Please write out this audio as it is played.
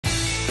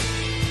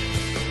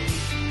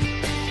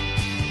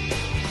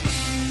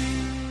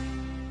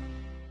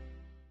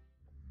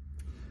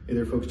Hey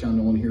there folks, John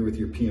Nolan here with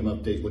your PM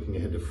update looking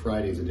ahead to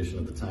Friday's edition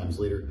of the Times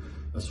Leader.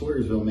 A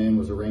Sawyersville man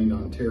was arraigned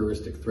on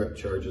terroristic threat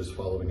charges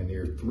following a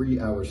near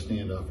 3-hour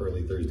standoff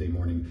early Thursday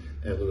morning.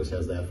 Ed Lewis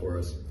has that for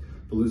us.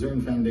 The Luzerne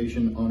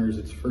Foundation honors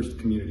its first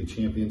community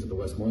champions at the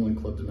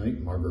Westmoreland Club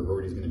tonight. Margaret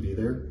Rorty's going to be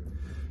there.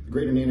 The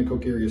Greater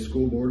Nanticoke Area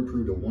School Board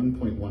approved a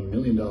 $1.1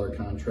 million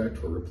contract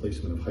for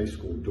replacement of high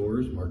school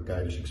doors. Mark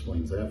Guydish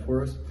explains that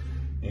for us.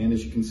 And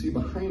as you can see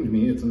behind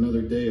me, it's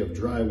another day of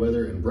dry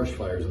weather and brush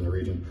fires in the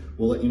region.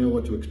 We'll let you know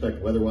what to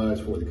expect weather-wise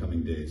for the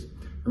coming days.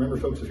 Remember,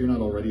 folks, if you're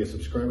not already a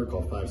subscriber,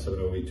 call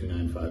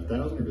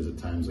 570-829-5000 or visit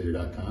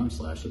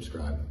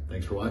timesleader.com/subscribe.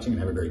 Thanks for watching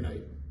and have a great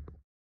night.